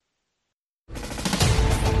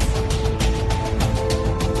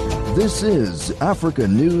This is Africa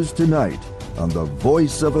News Tonight on the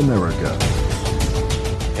Voice of America.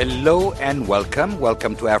 Hello and welcome.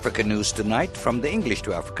 Welcome to Africa News Tonight from the English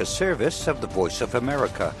to Africa service of the Voice of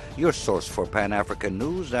America, your source for Pan-African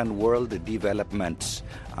news and world developments.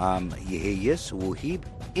 I'm Yeheyes Wuhib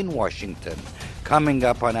in Washington. Coming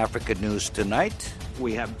up on Africa News Tonight,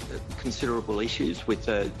 we have considerable issues with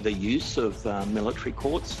the use of military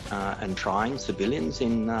courts and trying civilians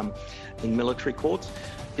in military courts,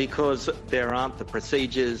 because there aren't the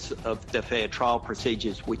procedures of the fair trial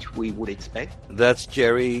procedures which we would expect. That's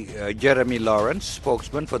Jeremy Lawrence,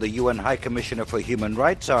 spokesman for the UN High Commissioner for Human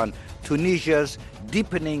Rights, on Tunisia's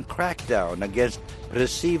deepening crackdown against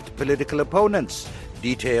perceived political opponents.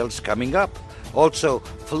 Details coming up. Also,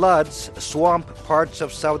 floods swamp parts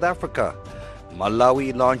of South Africa.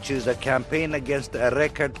 Malawi launches a campaign against a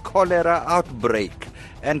record cholera outbreak.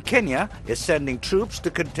 And Kenya is sending troops to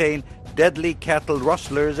contain deadly cattle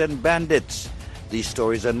rustlers and bandits. These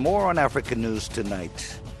stories and more on Africa News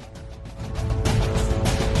Tonight.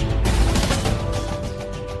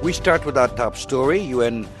 We start with our top story.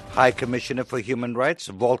 UN High Commissioner for Human Rights,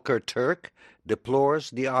 Volker Turk,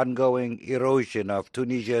 deplores the ongoing erosion of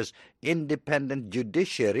Tunisia's independent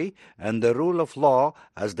judiciary and the rule of law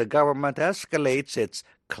as the government escalates its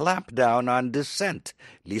clampdown on dissent.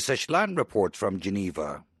 Lisa Schlein reports from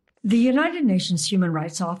Geneva. The United Nations Human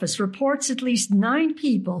Rights Office reports at least 9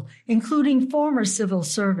 people, including former civil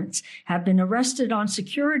servants, have been arrested on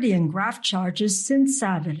security and graft charges since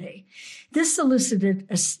Saturday. This elicited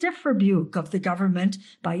a stiff rebuke of the government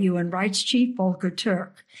by UN Rights Chief Volker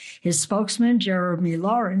Turk. His spokesman, Jeremy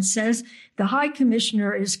Lawrence, says the High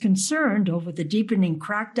Commissioner is concerned over the deepening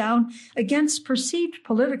crackdown against perceived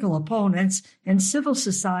political opponents and civil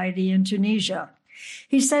society in Tunisia.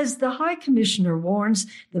 He says the High Commissioner warns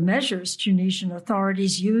the measures Tunisian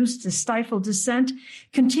authorities use to stifle dissent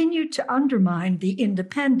continue to undermine the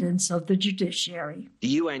independence of the judiciary. The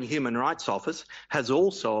UN Human Rights Office has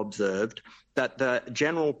also observed that the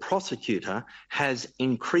General Prosecutor has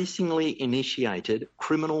increasingly initiated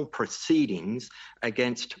criminal proceedings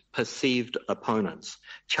against perceived opponents,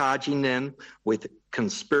 charging them with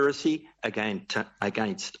conspiracy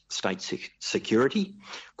against state security,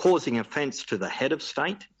 causing offence to the head of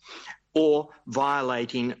state, or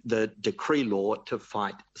violating the decree law to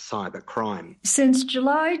fight cybercrime. Since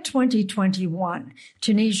July 2021,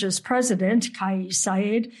 Tunisia's president, Kais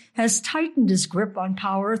Saied, has tightened his grip on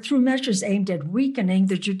power through measures aimed at weakening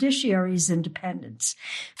the judiciary's independence.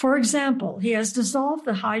 For example, he has dissolved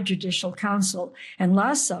the High Judicial Council and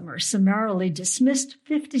last summer summarily dismissed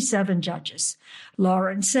 57 judges.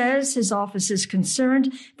 Lawrence says his office is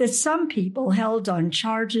concerned that some people held on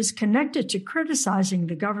charges connected to criticizing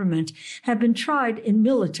the government have been tried in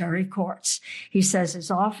military courts. He says his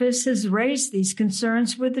office has raised these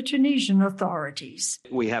concerns with the Tunisian authorities.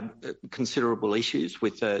 We have considerable issues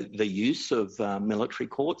with the use of military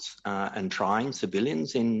courts and trying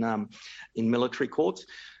civilians in military courts,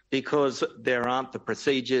 because there aren't the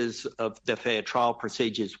procedures of the fair trial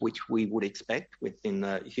procedures which we would expect within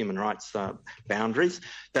the human rights boundaries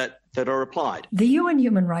that are applied. The UN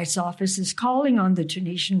Human Rights Office is calling on the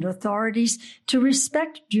Tunisian authorities to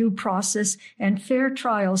respect due process and fair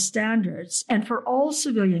trial standards and for all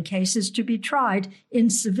civilian cases to be tried in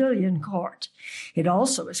civilian court. It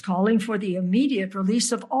also is calling for the immediate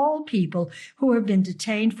release of all people who have been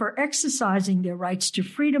detained for exercising their rights to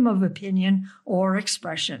freedom of opinion or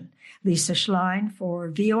expression. Lisa Schlein for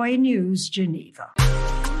VOA News, Geneva.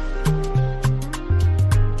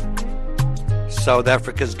 South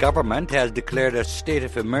Africa's government has declared a state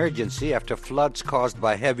of emergency after floods caused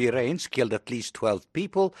by heavy rains killed at least 12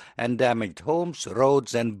 people and damaged homes,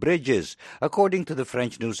 roads, and bridges. According to the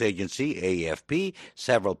French news agency AFP,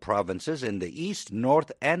 several provinces in the east,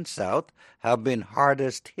 north, and south have been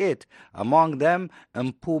hardest hit, among them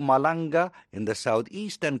Mpumalanga in the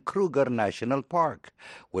southeast and Kruger National Park.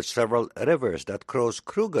 With several rivers that cross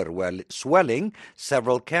Kruger swelling,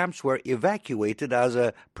 several camps were evacuated as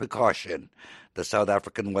a precaution. The South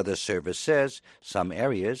African Weather Service says some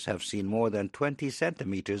areas have seen more than 20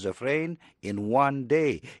 centimeters of rain in one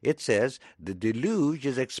day. It says the deluge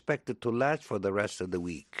is expected to last for the rest of the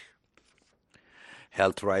week.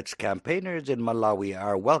 Health rights campaigners in Malawi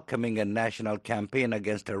are welcoming a national campaign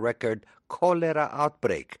against a record cholera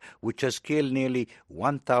outbreak, which has killed nearly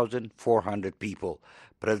 1,400 people.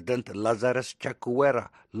 President Lazarus Chakwera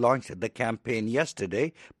launched the campaign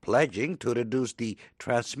yesterday, pledging to reduce the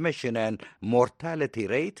transmission and mortality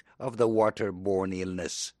rate of the waterborne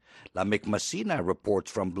illness. Lamik Masina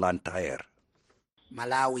reports from Blantyre.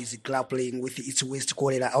 Malawi is grappling with its West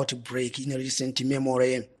cholera outbreak in recent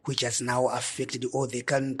memory, which has now affected all the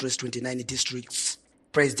country's 29 districts.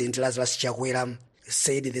 President Lazarus Chakwera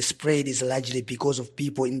said the spread is largely because of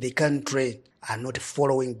people in the country are not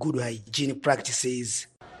following good hygiene practices.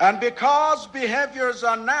 And because behaviors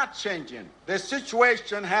are not changing, the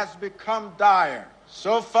situation has become dire.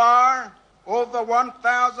 So far, over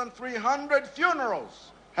 1,300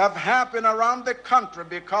 funerals have happened around the country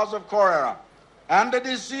because of cholera. And the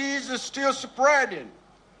disease is still spreading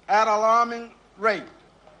at an alarming rate.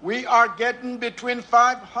 We are getting between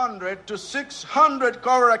 500 to 600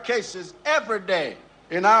 cholera cases every day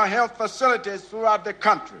in our health facilities throughout the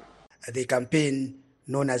country. The campaign,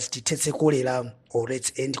 known as Titetse Cholera or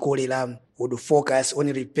Let's End Cholera, would focus on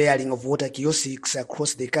repairing of water kiosks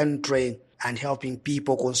across the country and helping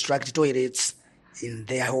people construct toilets in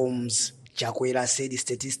their homes. Chakwera said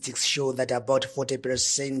statistics show that about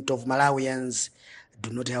 40% of Malawians do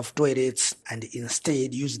not have toilets and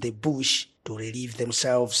instead use the bush to relieve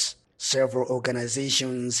themselves. Several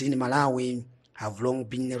organizations in Malawi have long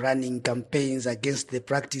been running campaigns against the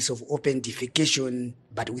practice of open defecation,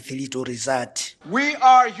 but with little result. We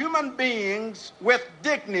are human beings with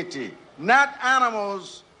dignity, not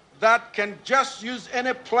animals that can just use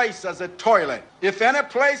any place as a toilet. If any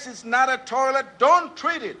place is not a toilet, don't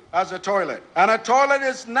treat it as a toilet. And a toilet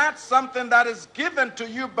is not something that is given to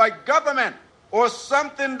you by government or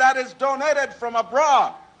something that is donated from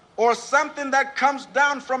abroad or something that comes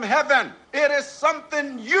down from heaven. It is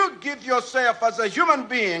something you give yourself as a human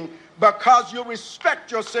being because you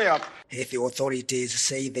respect yourself. Health authorities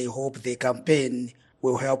say they hope the campaign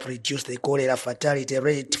will help reduce the cholera fatality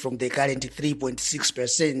rate from the current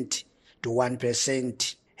 3.6% to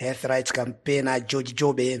 1%. Health rights campaigner George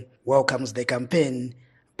Jobe welcomes the campaign,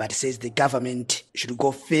 but says the government should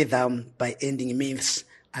go further by ending myths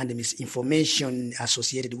and misinformation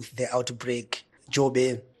associated with the outbreak.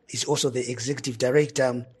 Jobe is also the executive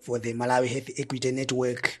director for the Malawi Health Equity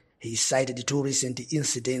Network. He cited two recent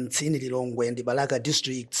incidents in Lilongwe and the Balaka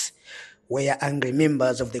districts where angry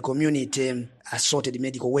members of the community assaulted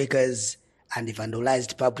medical workers and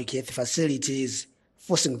vandalized public health facilities,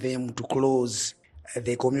 forcing them to close.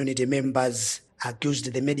 The community members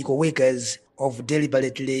accused the medical workers of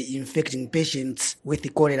deliberately infecting patients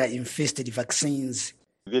with cholera-infested vaccines.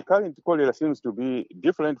 The current cholera seems to be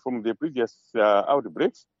different from the previous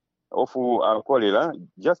outbreaks of cholera,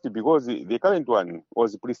 just because the current one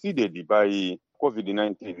was preceded by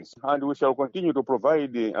COVID-19. And we shall continue to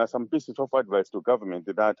provide some pieces of advice to government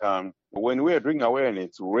that when we are doing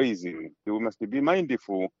awareness raising, we must be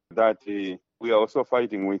mindful that we are also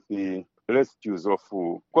fighting with the residues of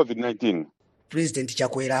COVID-19. President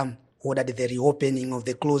Chakwera ordered the reopening of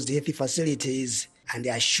the closed health facilities and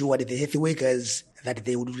assured the health workers that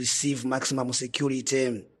they would receive maximum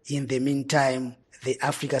security. In the meantime, the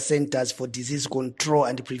Africa Centers for Disease Control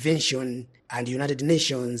and Prevention and United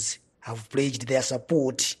Nations have pledged their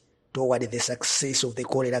support toward the success of the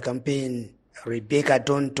cholera campaign. Rebecca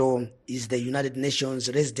Tonto is the United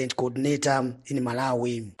Nations resident coordinator in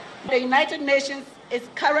Malawi. The United Nations is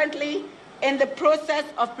currently in the process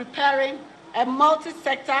of preparing a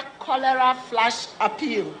multi-sector cholera flash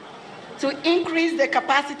appeal to increase the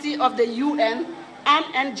capacity of the UN and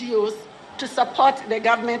NGOs to support the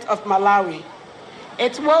government of Malawi.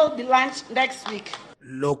 It will be launched next week.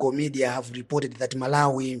 Local media have reported that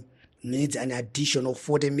Malawi needs an additional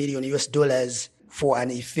 $40 million for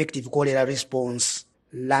an effective cholera response.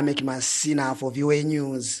 Lamek Masina for VOA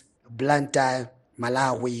News, Blantyre,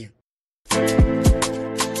 Malawi.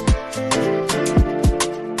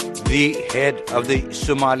 The head of the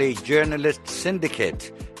Somali Journalist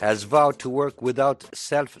Syndicate has vowed to work without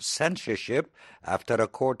self-censorship after a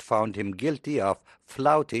court found him guilty of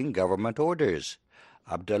flouting government orders.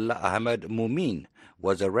 Abdullah Ahmed Mumin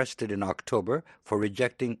was arrested in October for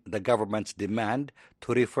rejecting the government's demand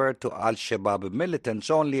to refer to Al-Shabaab militants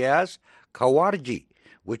only as Khawarji,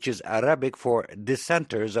 which is Arabic for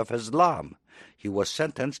dissenters of Islam. He was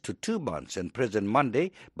sentenced to 2 months in prison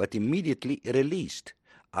Monday, but immediately released.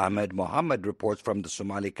 Ahmed Mohammed reports from the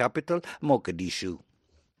Somali capital, Mogadishu.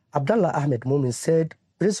 Abdullah Ahmed Mumin said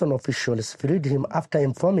prison officials freed him after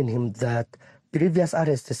informing him that previous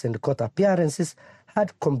arrests and court appearances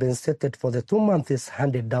had compensated for the 2 months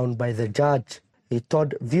handed down by the judge. He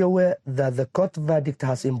told VOA that the court verdict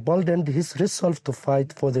has emboldened his resolve to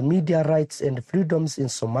fight for the media rights and freedoms in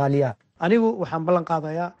Somalia.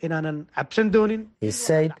 He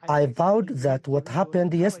said, I vowed that what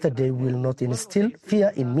happened yesterday will not instill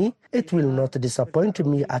fear in me. It will not disappoint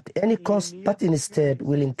me at any cost, but instead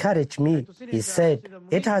will encourage me. He said,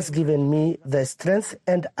 It has given me the strength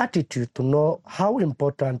and attitude to know how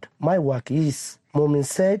important my work is. Mumin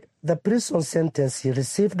said the prison sentence he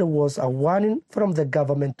received was a warning from the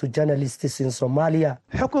government to journalists in Somalia.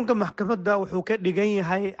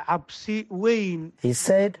 He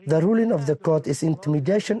said the ruling of the court is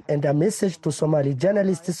intimidation and a message to Somali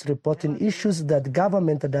journalists reporting issues that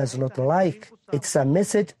government does not like. It's a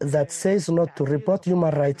message that says not to report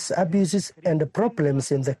human rights abuses and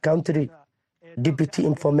problems in the country. Deputy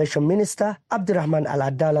Information Minister Abdirahman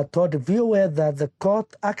Al-Adala told VOA that the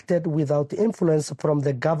court acted without influence from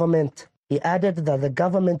the government. He added that the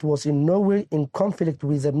government was in no way in conflict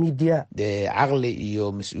with the media. He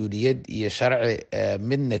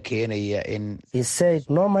said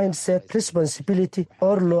no mindset, responsibility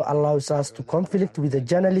or law allows us to conflict with the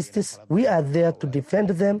journalists. We are there to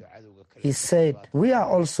defend them. He said, we are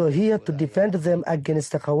also here to defend them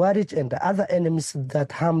against the Khawarij and the other enemies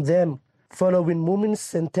that harm them. Following Mumin's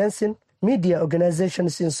sentencing, media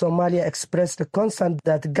organizations in Somalia expressed concern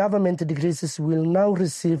that government degrees will now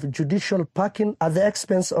receive judicial backing at the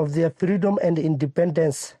expense of their freedom and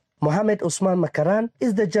independence. Mohamed Usman Makaran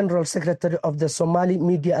is the General Secretary of the Somali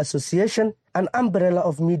Media Association, an umbrella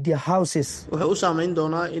of media houses. Makaran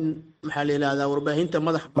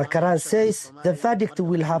says the verdict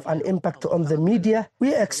will have an impact on the media.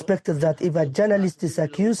 We expect that if a journalist is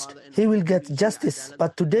accused, he will get justice.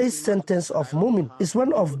 But today's sentence of Mumin is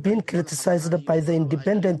one of being criticized by the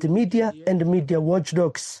independent media and media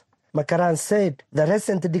watchdogs. Makaran said the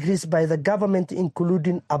recent decrees by the government,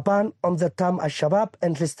 including a ban on the term Al-Shabaab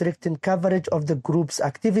and restricting coverage of the group's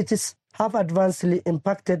activities, have adversely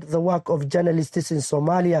impacted the work of journalists in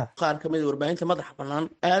Somalia.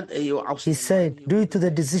 He said, due to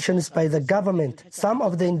the decisions by the government, some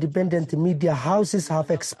of the independent media houses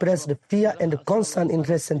have expressed fear and concern in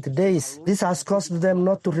recent days. This has caused them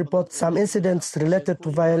not to report some incidents related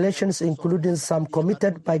to violations, including some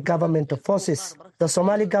committed by government forces. The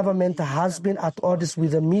Somali government has been at odds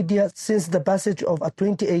with the media since the passage of a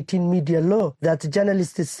 2018 media law that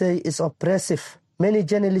journalists say is oppressive. Many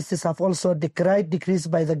journalists have also decried decrees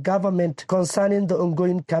by the government concerning the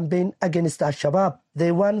ongoing campaign against Al-Shabaab.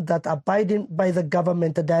 They warn that abiding by the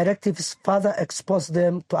government directives further expose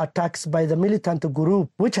them to attacks by the militant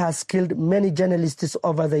group, which has killed many journalists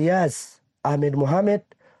over the years. Ahmed Mohamed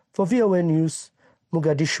for VOA News,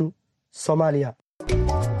 Mogadishu, Somalia.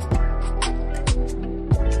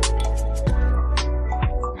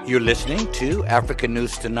 You're listening to African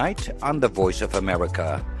News Tonight on the Voice of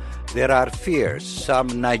America. There are fears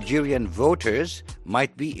some Nigerian voters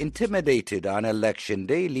might be intimidated on election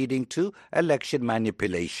day, leading to election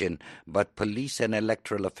manipulation. But police and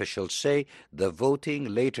electoral officials say the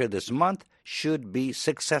voting later this month should be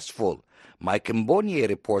successful. Mike Mbonye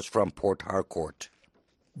reports from Port Harcourt.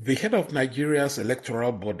 The head of Nigeria's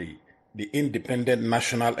electoral body, the Independent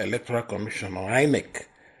National Electoral Commission, or INEC,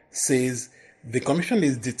 says the commission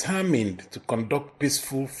is determined to conduct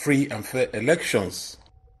peaceful, free and fair elections.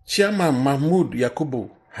 Chairman Mahmoud Yakubu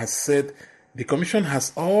has said the commission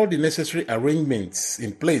has all the necessary arrangements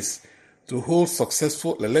in place to hold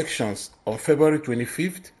successful elections on February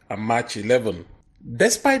 25th and March 11.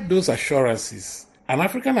 Despite those assurances, an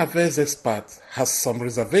African affairs expert has some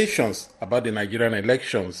reservations about the Nigerian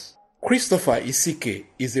elections. Christopher Isike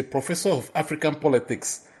is a professor of African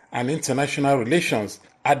politics and international relations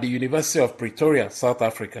at the University of Pretoria, South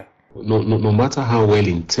Africa. No matter how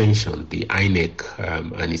well-intentioned the INEC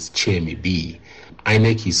and its chair may be,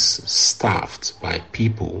 INEC is staffed by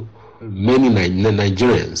people, many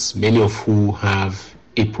Nigerians, many of who have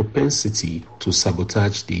a propensity to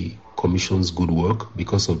sabotage the Commission's good work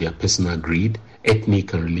because of their personal greed,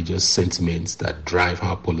 ethnic and religious sentiments that drive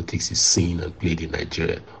how politics is seen and played in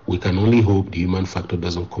Nigeria. We can only hope the human factor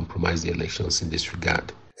doesn't compromise the elections in this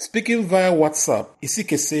regard. Speaking via WhatsApp,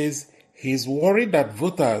 Isike says he is worried that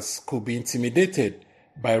voters could be intimidated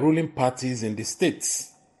by ruling parties in the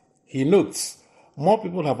states. He notes more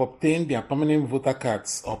people have obtained their permanent voter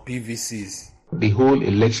cards or PVCs. The whole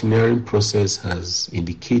electioneering process has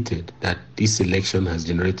indicated that this election has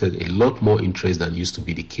generated a lot more interest than used to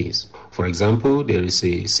be the case. For example, there is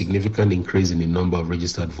a significant increase in the number of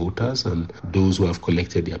registered voters and those who have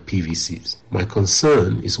collected their PVCs. My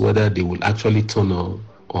concern is whether they will actually turn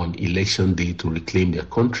on election day to reclaim their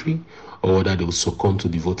country, or whether they will succumb to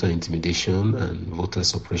the voter intimidation and voter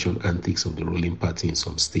suppression antics of the ruling party in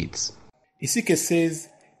some states. Isike says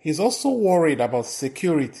he's also worried about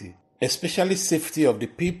security, especially safety of the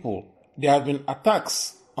people. There have been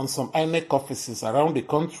attacks on some INEC offices around the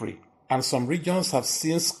country, and some regions have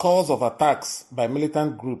seen scores of attacks by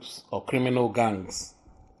militant groups or criminal gangs.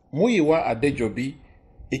 Muyiwa Adejobi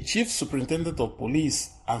A chief superintendent of police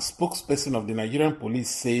and spokesperson of the Nigerian police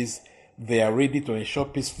says they are ready to ensure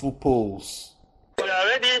peaceful polls. We are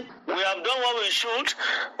ready. We have done what we should.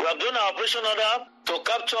 We have done our operation order to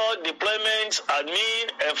capture deployment, admin,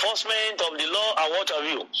 enforcement of the law and what have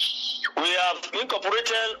you. We have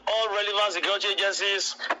incorporated all relevant security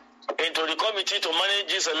agencies into the committee to manage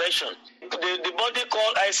this election. The body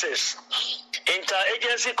called ICES,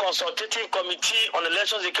 Interagency Consultative Committee on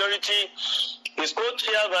Election Security, is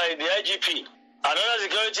co-chaired by the IGP, and other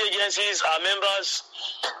security agencies are members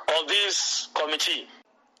of this committee.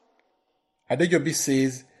 Adejobi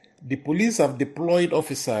says the police have deployed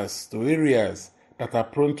officers to areas that are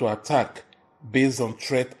prone to attack based on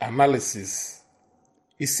threat analysis.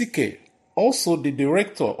 Isike, also the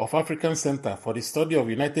director of African Center for the Study of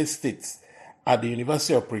United States at the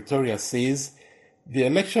University of Pretoria, says the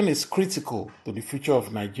election is critical to the future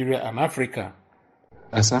of Nigeria and Africa.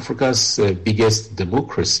 As Africa's biggest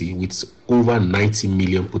democracy with over 90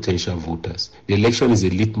 million potential voters, the election is a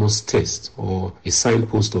litmus test or a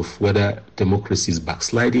signpost of whether democracy is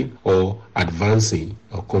backsliding or advancing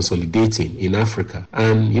or consolidating in Africa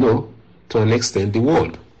and, to an extent, the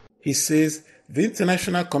world. He says the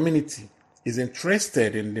international community is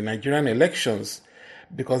interested in the Nigerian elections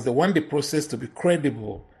because they want the process to be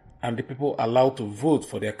credible and the people allowed to vote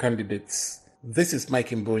for their candidates. This is Mike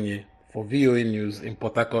Mbonye for VOA News in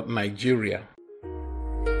Port Harcourt, Nigeria.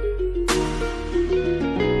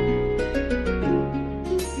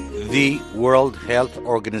 The World Health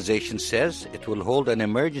Organization says it will hold an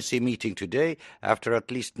emergency meeting today after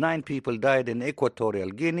at least 9 people died in Equatorial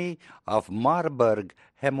Guinea of Marburg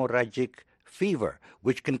hemorrhagic fever,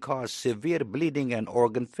 which can cause severe bleeding and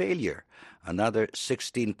organ failure. Another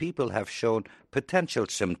 16 people have shown potential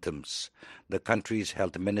symptoms. The country's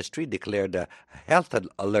health ministry declared a health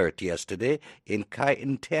alert yesterday in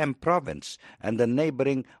Kaintem province and the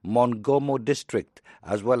neighboring Mongomo district,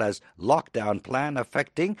 as well as lockdown plan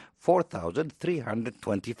affecting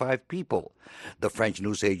 4,325 people. The French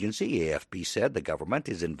news agency AFP said the government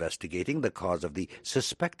is investigating the cause of the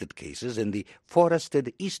suspected cases in the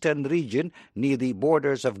forested eastern region near the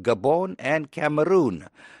borders of Gabon and Cameroon.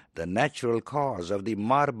 The natural cause of the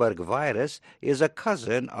Marburg virus is a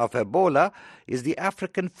cousin of Ebola, is the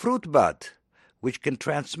African fruit bat, which can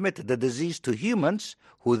transmit the disease to humans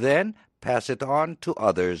who then pass it on to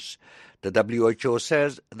others. The WHO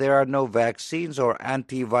says there are no vaccines or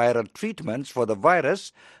antiviral treatments for the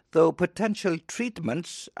virus, though potential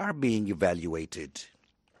treatments are being evaluated.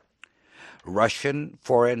 Russian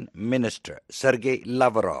Foreign Minister Sergei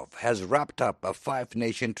Lavrov has wrapped up a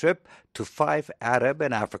 5-nation trip to 5 Arab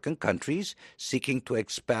and African countries, seeking to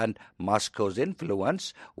expand Moscow's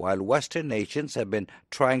influence, while Western nations have been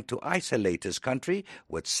trying to isolate his country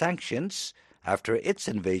with sanctions after its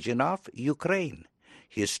invasion of Ukraine.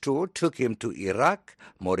 His tour took him to Iraq,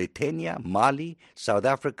 Mauritania, Mali, South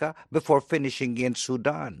Africa, before finishing in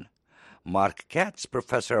Sudan. Mark Katz,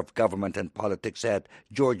 professor of government and politics at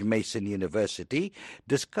George Mason University,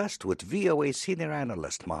 discussed with VOA senior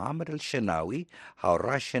analyst Mohammed Al-Shanawi how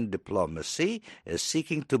Russian diplomacy is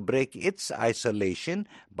seeking to break its isolation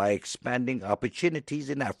by expanding opportunities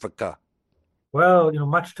in Africa. Well,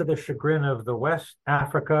 much to the chagrin of the West,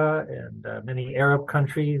 Africa and many Arab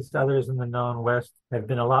countries, others in the non-West, have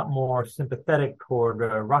been a lot more sympathetic toward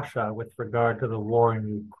Russia with regard to the war in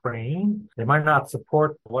Ukraine. They might not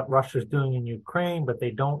support what Russia's doing in Ukraine, but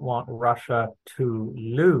they don't want Russia to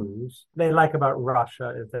lose. What they like about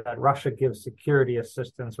Russia is that Russia gives security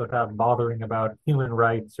assistance without bothering about human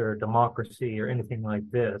rights or democracy or anything like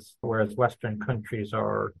this, whereas Western countries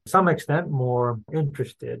are, to some extent, more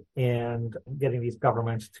interested in getting these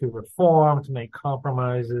governments to reform, to make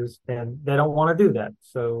compromises, and they don't want to do that.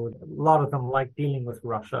 So a lot of them like dealing with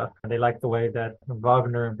Russia. They like the way that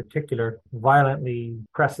Wagner in particular violently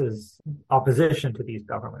presses opposition to these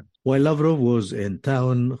governments. While Lavrov was in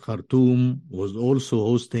town, Khartoum was also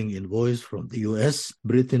hosting envoys from the US,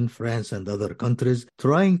 Britain, France, and other countries,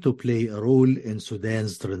 trying to play a role in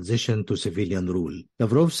Sudan's transition to civilian rule.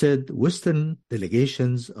 Lavrov said Western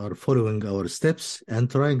delegations are following our steps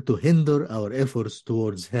and trying to hinder our efforts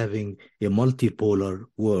towards having a multipolar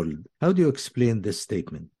world. How do you explain this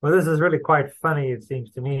statement? Well, this is really quite funny, it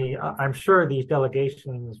seems to me. I'm sure these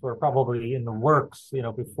delegations were probably in the works,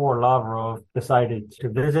 before Lavrov decided to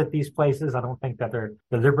visit these places. I don't think that they're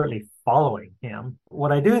deliberately following him.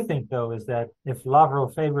 What I do think, though, is that if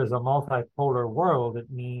Lavrov favors a multipolar world, it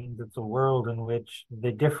means it's a world in which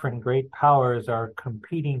the different great powers are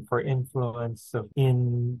competing for influence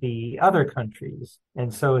in the other countries.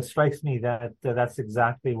 And so it strikes me that that's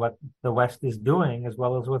exactly what the West is doing, as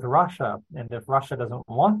well as with Russia. And if Russia doesn't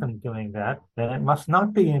want them doing that, then it must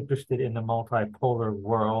not be interested in a multipolar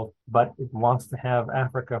world, but it wants to have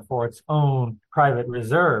Africa for its own private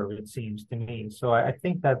reserve, it seems to me. So I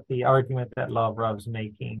think that the argument that Lavrov's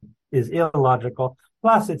making is illogical.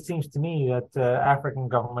 Plus, it seems to me that African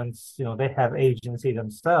governments, they have agency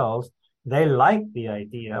themselves. They like the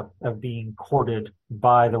idea of being courted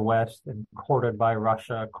by the West and courted by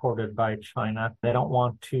Russia, courted by China. They don't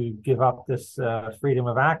want to give up this freedom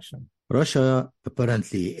of action. Russia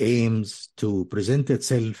apparently aims to present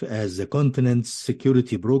itself as the continent's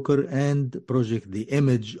security broker and project the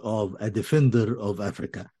image of a defender of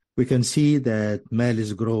Africa. We can see that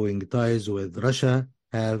Mali's growing ties with Russia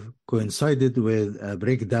have coincided with a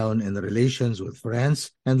breakdown in relations with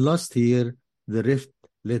France, and last year the rift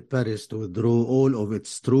led Paris to withdraw all of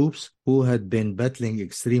its troops who had been battling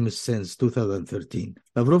extremists since 2013.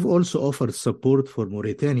 Lavrov also offered support for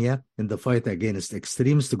Mauritania in the fight against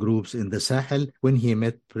extremist groups in the Sahel when he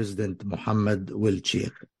met President Mohamed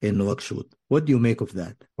Ould in Nouakchott. What do you make of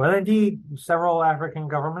that? Well, indeed, several African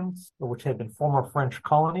governments, which had been former French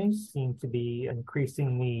colonies, seem to be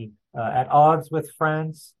increasingly at odds with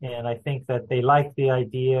France. And I think that they like the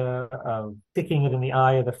idea of sticking it in the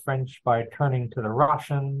eye of the French by turning to the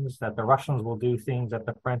Russians, that the Russians will do things that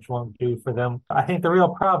the French won't do for them. I think the real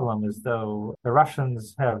problem is, though, the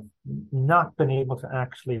Russians have not been able to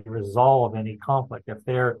actually resolve any conflict. If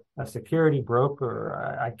they're a security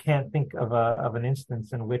broker, I can't think of an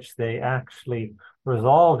instance in which they actually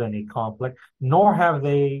resolved any conflict, nor have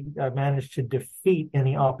they managed to defeat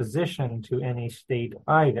any opposition to any state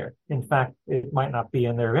either. In fact, it might not be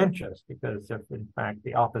in their interest, because if in fact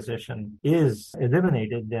the opposition is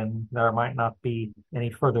eliminated, then there might not be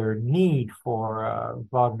any further need for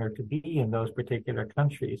Wagner to be in those particular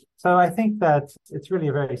countries. So I think that it's really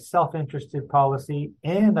a very self-interested policy.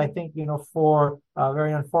 And I think, for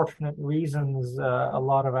very unfortunate reasons, a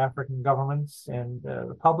lot of African governments and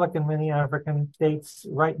the public in many African states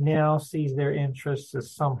right now sees their interests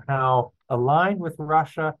as somehow aligned with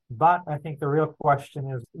Russia. But I think the real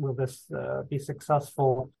question is, will this be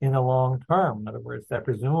successful in the long term? In other words, that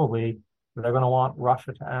presumably they're going to want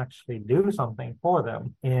Russia to actually do something for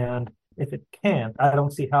them. And if it can't, I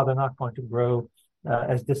don't see how they're not going to grow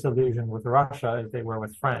as disillusioned with Russia as they were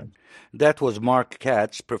with France. That was Mark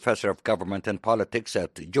Katz, professor of government and politics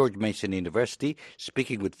at George Mason University,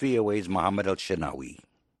 speaking with VOA's Mohammed Al-Shanawi.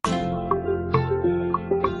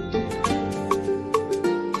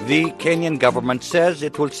 The Kenyan government says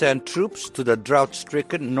it will send troops to the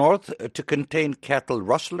drought-stricken north to contain cattle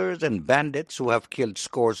rustlers and bandits who have killed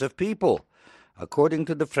scores of people. According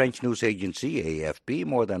to the French news agency AFP,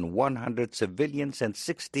 more than 100 civilians and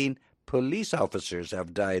 16 police officers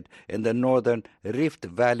have died in the northern Rift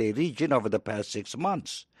Valley region over the past 6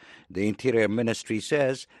 months. The Interior Ministry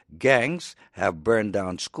says gangs have burned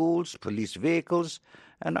down schools, police vehicles,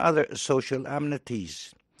 and other social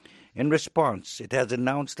amenities. In response, it has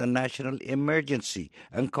announced a national emergency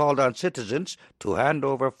and called on citizens to hand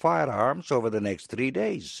over firearms over the next 3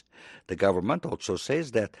 days. The government also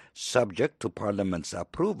says that, subject to Parliament's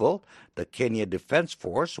approval, the Kenya Defence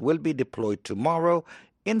Force will be deployed tomorrow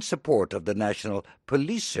in support of the National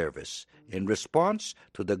Police Service in response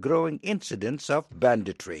to the growing incidents of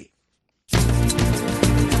banditry.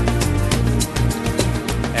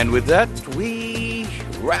 And with that, we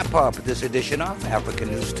wrap up this edition of African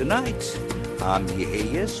News Tonight. I'm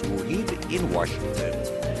Yeheyes Wouhid in Washington.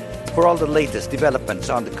 For all the latest developments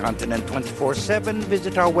on the continent 24/7,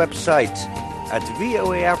 visit our website at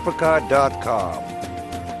voaafrica.com.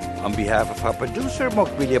 On behalf of our producer,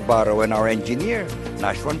 Mokbilia Barrow, and our engineer,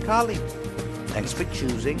 Nashwan Kali, thanks for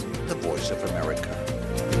choosing the Voice of America.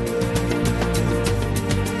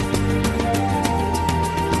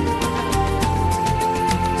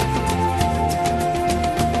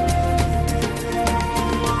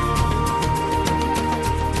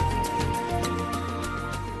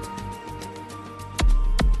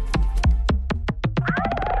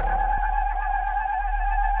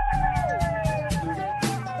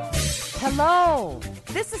 Hello,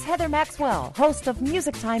 this is Heather Maxwell, host of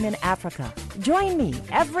Music Time in Africa. Join me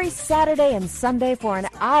every Saturday and Sunday for an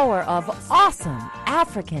hour of awesome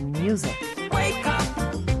African music. Wake up,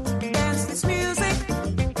 dance this music.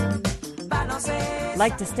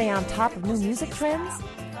 Like to stay on top of new music trends,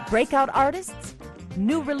 breakout artists,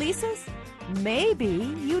 new releases?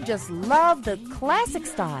 Maybe you just love the classic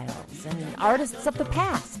styles and artists of the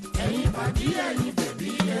past.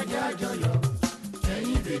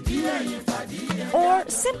 Or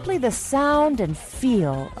simply the sound and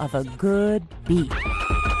feel of a good beat.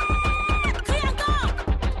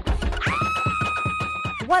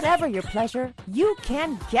 Whatever your pleasure, you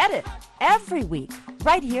can get it every week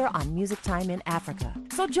right here on Music Time in Africa.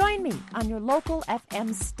 So join me on your local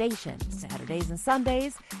FM station Saturdays and Sundays